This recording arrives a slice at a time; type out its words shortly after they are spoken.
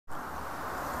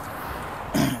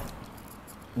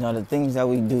You know, the things that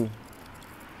we do,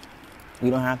 we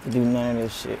don't have to do none of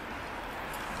this shit.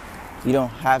 You don't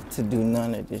have to do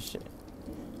none of this shit.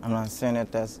 I'm not saying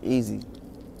that that's easy,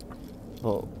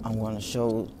 but I'm going to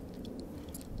show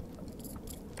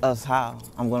us how.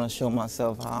 I'm going to show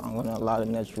myself how. I'm going to allow the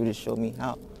natural to show me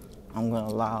how. I'm going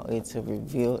to allow it to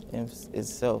reveal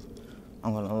itself.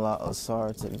 I'm going to allow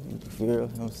Asar to reveal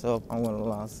himself. I'm going to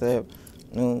allow Seb,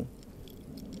 Noon,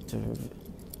 to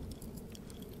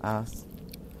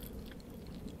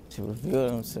reveal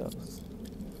themselves,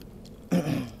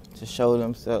 to show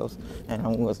themselves. And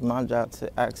it was my job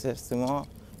to access them all,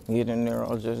 get in there,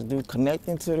 or just do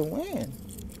connecting to the wind.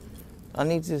 I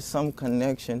need just some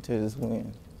connection to this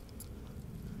wind,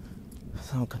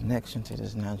 some connection to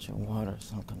this natural water,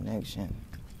 some connection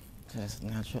to this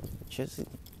natural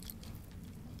electricity.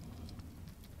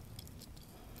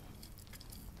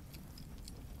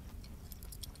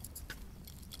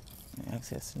 And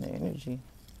accessing the energy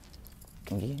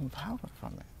and getting power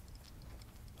from it.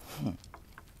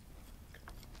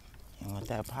 And with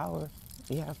that power,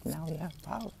 we have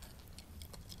power.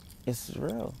 It's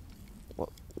real.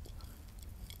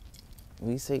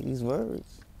 We say these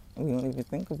words, and we don't even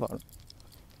think about it.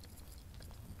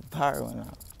 The power went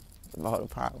out. The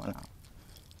power went out.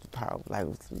 The power, like,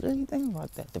 really think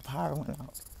about that. The power went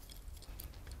out.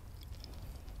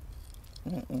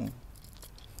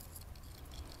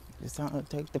 It's time to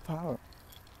take the power.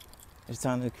 It's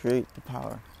time to create the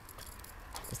power.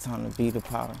 It's time to be the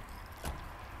power.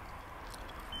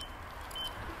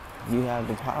 You have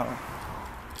the power.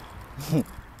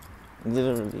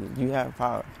 Literally, you have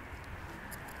power.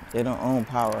 They don't own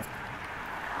power.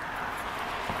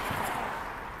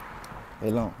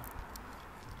 They don't.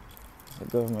 The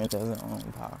government doesn't own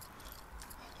power.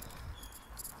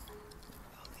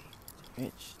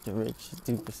 The rich,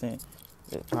 2%,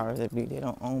 the power that be, they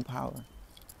don't own power.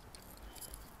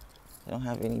 They don't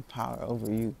have any power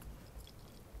over you.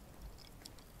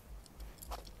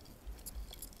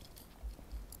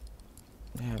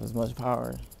 They have as much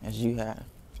power as you have.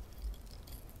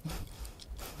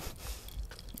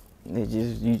 You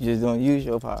just don't use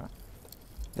your power.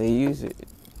 They use it.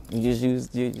 You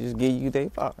just give you their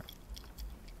power.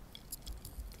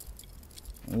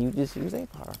 And you just use their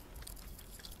power.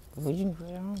 But you can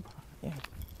create your own power. Yeah.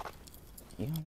 You know?